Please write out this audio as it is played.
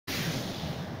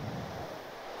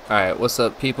Alright, what's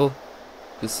up people?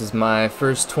 This is my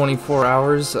first 24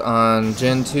 hours on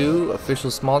Gen 2 official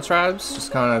Smalltribes.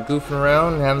 Just kind of goofing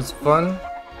around and having some fun.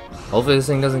 Hopefully this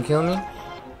thing doesn't kill me.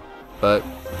 But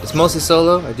it's mostly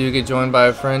solo. I do get joined by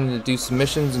a friend to do some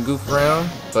missions and goof around.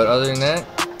 But other than that,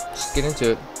 just get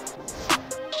into it.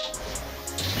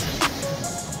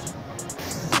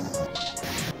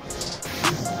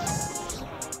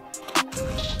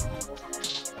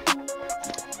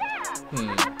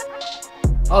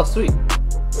 Oh, sweet.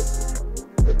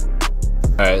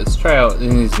 Alright, let's try out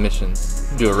these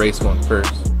missions. Do a race one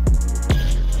first.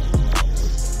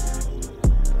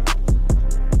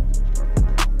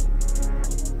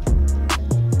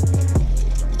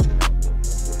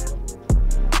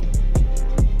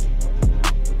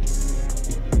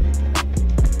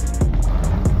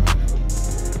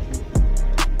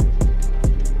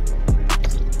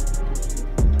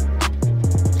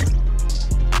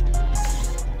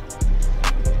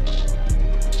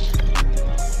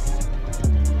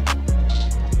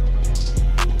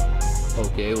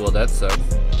 Okay, well that sucks.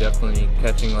 Definitely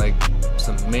catching like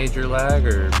some major lag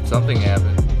or something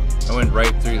happened. I went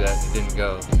right through that and it didn't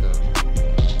go, so.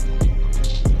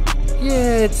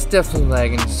 Yeah, it's definitely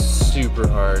lagging super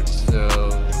hard, so.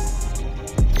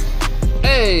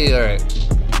 Hey, alright.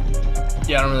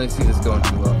 Yeah, I don't really see this going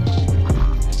too well.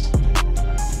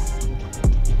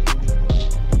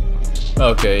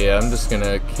 Okay, yeah, I'm just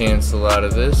gonna cancel out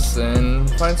of this and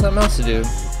find something else to do.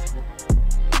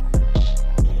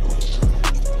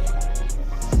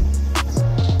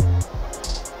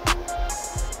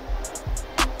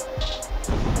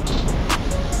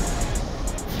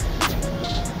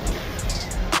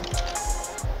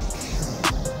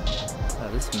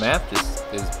 This map just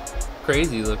is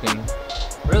crazy looking.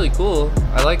 Really cool.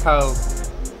 I like how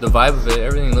the vibe of it,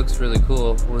 everything looks really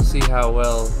cool. We'll see how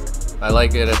well I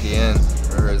like it at the end,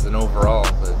 or as an overall,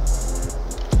 but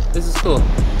this is cool.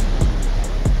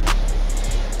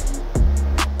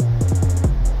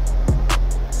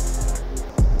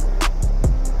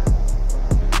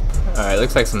 Alright,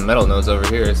 looks like some metal nodes over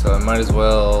here, so I might as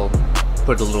well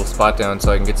put a little spot down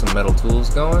so I can get some metal tools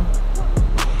going.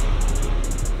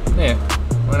 Yeah,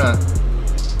 why not?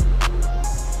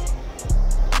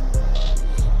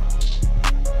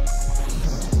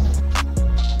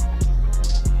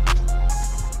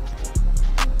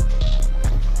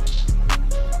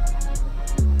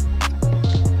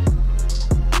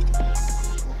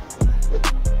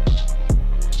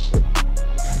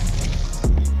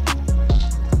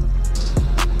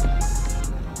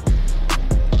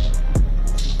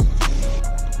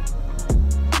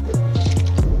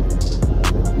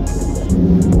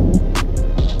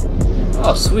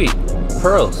 Oh, sweet.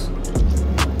 Pearls.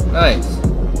 Nice.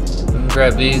 I'm gonna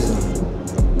grab these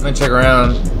and I'm gonna check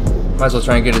around. Might as well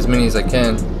try and get as many as I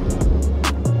can.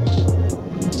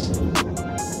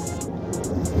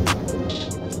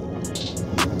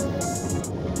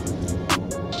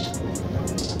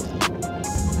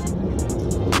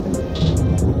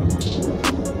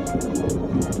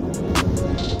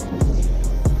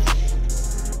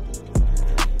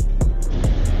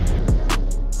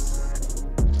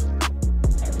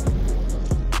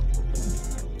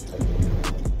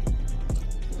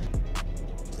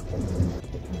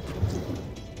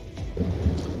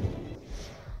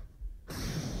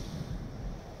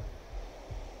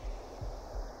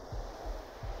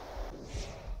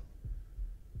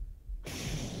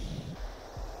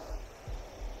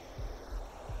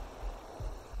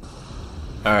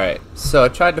 Alright, so I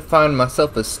tried to find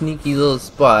myself a sneaky little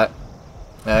spot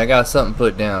and I got something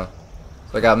put down.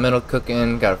 So I got metal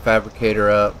cooking, got a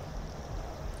fabricator up,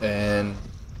 and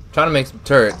I'm trying to make some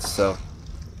turrets, so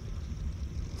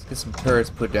let's get some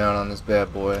turrets put down on this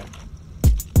bad boy.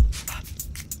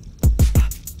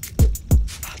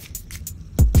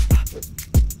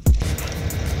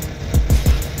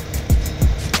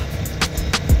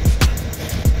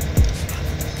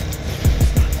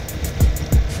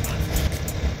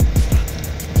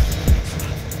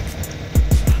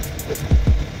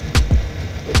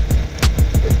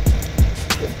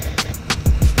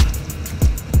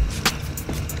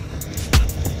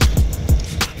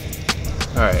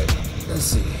 Alright, let's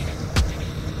see.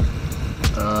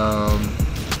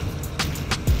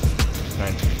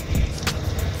 Trying to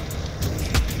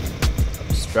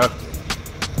obstruct it.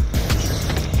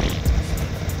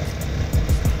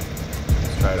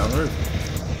 Let's try it on the roof.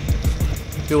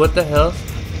 Dude, what the hell?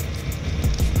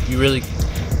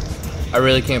 I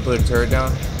really can't put a turret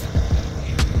down?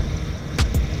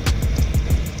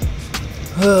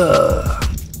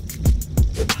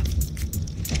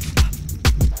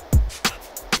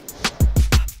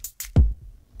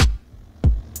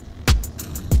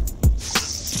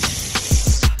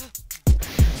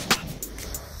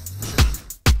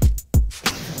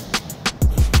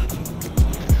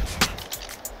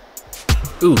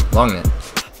 Ooh, long neck.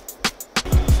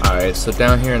 Alright, so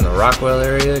down here in the Rockwell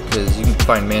area, because you can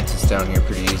find mantis down here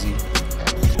pretty easy.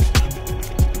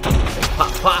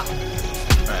 Pop, pop!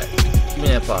 Alright, give me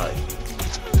that poly.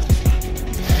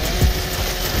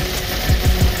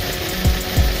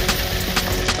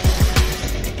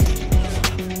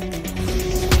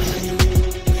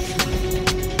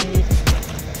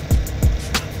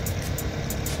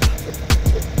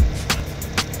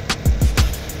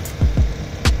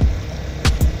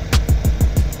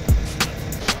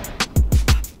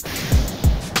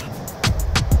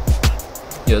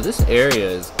 Yo, this area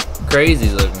is crazy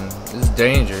looking. It's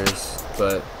dangerous,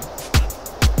 but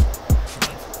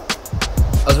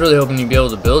I was really hoping you'd be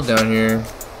able to build down here.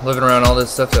 Looking around all this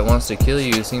stuff that wants to kill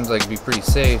you, it seems like it'd be pretty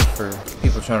safe for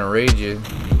people trying to raid you.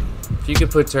 If you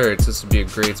could put turrets, this would be a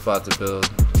great spot to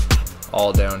build.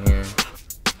 All down here.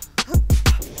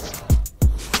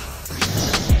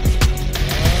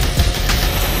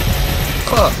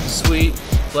 Oh, sweet.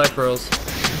 Black pearls.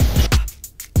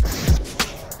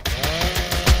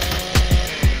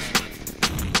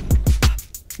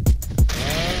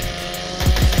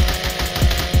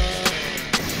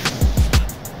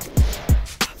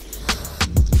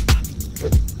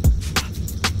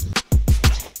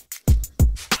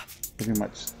 Pretty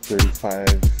much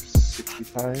 35,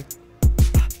 65.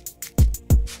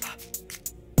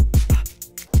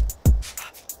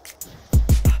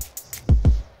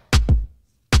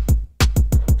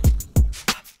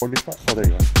 Oh, there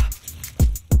you go.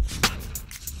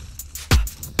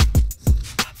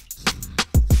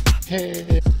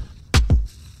 Hey.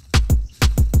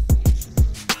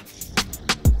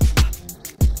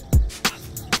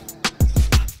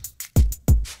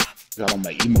 Got all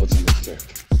my emotes on this deck.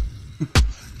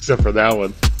 Except for that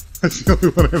one. That's the only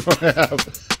one I don't have.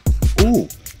 Ooh,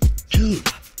 dude,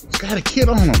 it's got a kit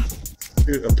on them.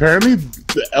 Dude, apparently,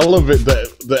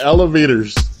 the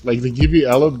elevators, like they give you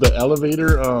the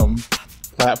elevator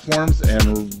platforms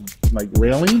and like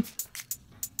railing.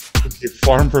 You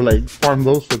farm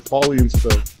those for poly and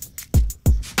stuff.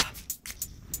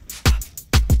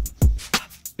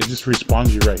 It just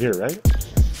respawns you right here, right?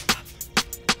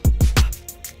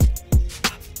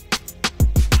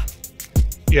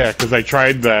 Yeah, because I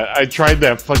tried that. I tried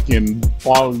that fucking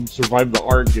fall, survived the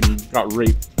arc, and got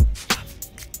raped.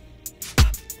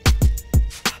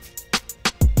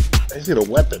 I just need a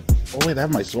weapon. Oh wait, I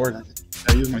have my sword. Can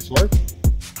I use my sword?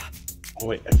 Oh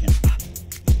wait, I can't.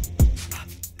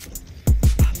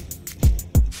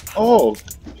 Oh,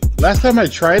 last time I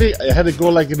tried it, I had to go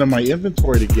like into my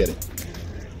inventory to get it.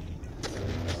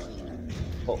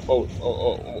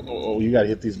 Oh, you gotta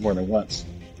hit these more than once.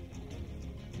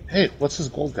 Hey, what's this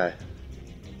gold guy?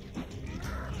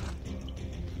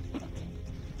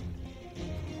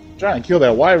 Trying to kill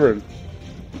that wyvern.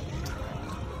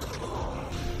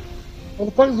 What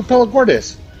the fuck is the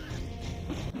Pelagornis?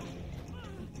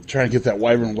 Trying to get that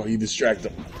wyvern while you distract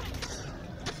him.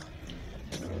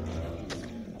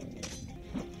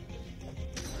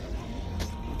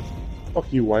 Fuck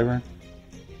you, wyvern.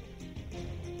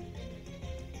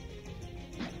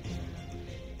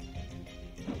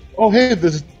 Oh, hey,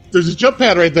 there's a jump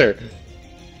pad right there.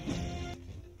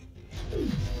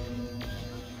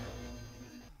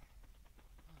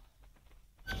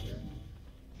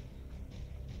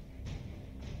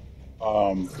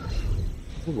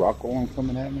 The rock golem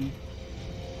coming at me.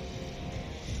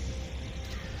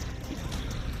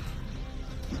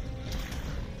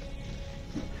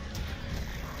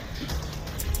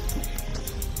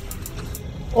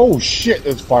 Oh shit,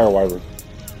 it's fire wyvern.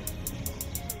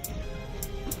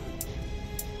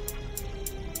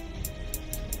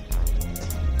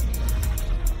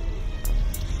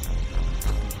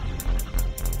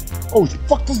 Oh,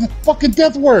 fuck, there's a fucking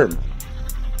death worm!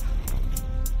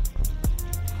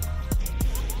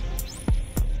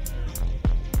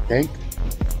 Tank?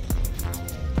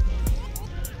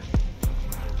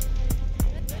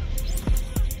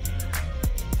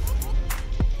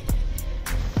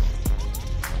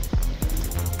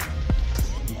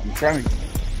 I'm trying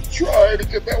to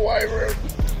get that wyvern.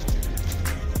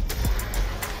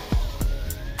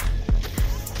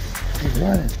 He's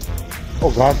running.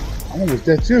 Oh god, I'm almost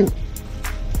dead too.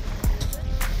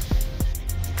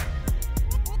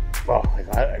 Oh, I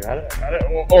got it.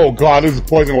 Oh god, this is a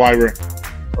poison wyvern.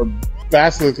 Or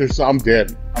basilisk or something. I'm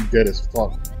dead. I'm dead as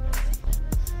fuck.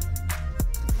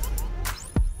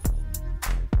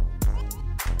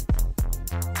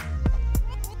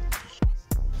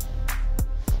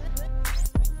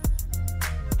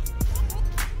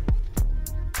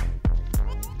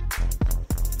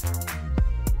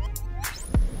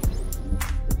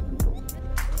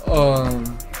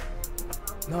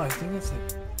 No, I think it's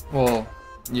like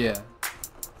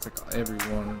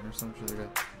everyone or some shit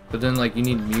like that. But then like you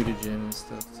need mutagen and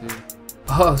stuff too.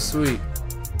 Oh sweet.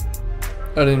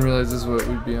 I didn't realize this is what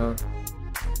we'd be on.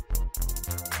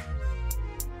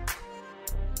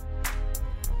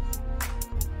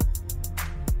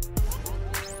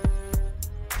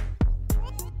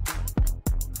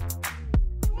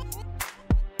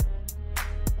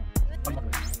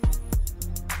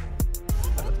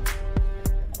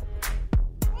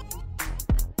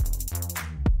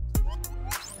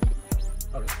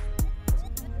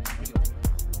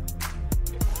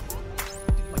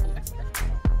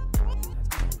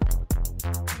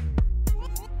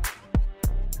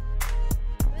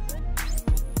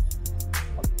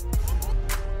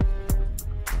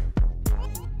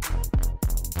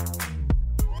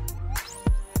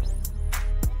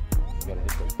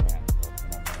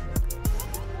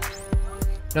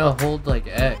 No, hold like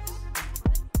X.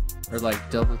 Or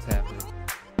like double tap it.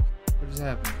 What just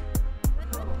happened?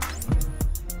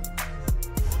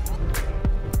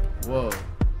 Whoa.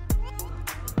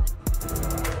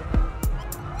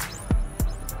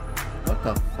 What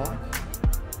the fuck?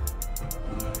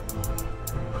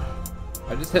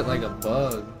 I just hit like a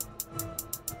bug.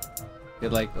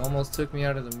 It like almost took me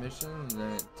out of the mission and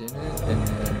then it didn't, and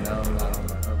then now I'm not on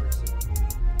my hover suit.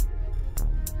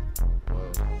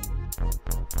 Whoa.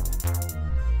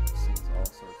 This thing's all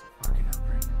sorts of fucking up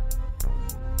right now.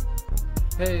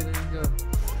 Hey, there you go.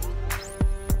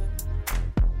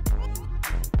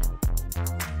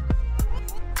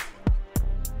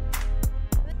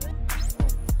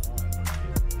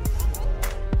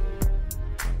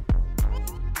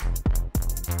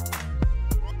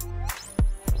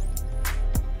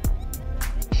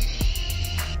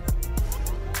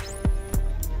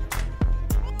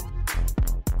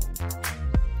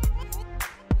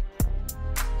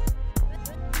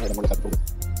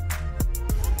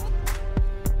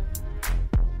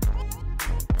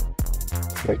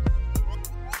 Right.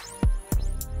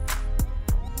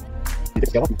 You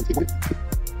just get off and keep moving.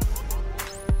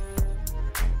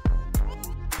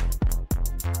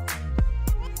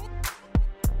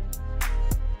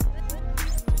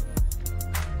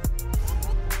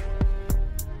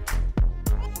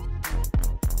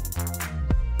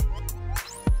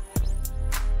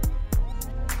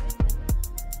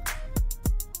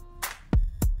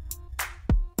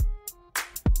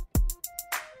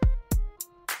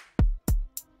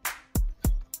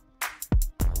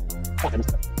 Fuck, I missed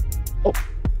that. Oh,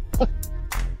 fuck.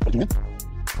 What, you win?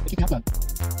 I keep that.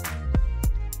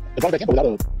 I brought it back in, but without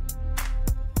a...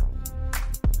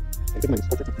 I didn't make a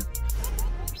score.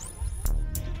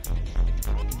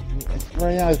 It's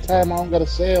running out of time, I don't got a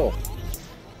sale.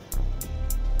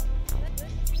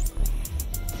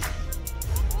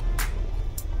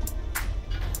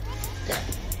 God,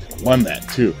 won that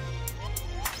too.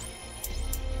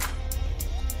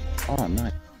 Oh,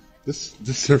 nice.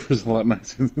 This server's a lot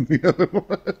nicer than the other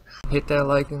one. Hit that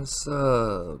like and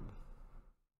sub.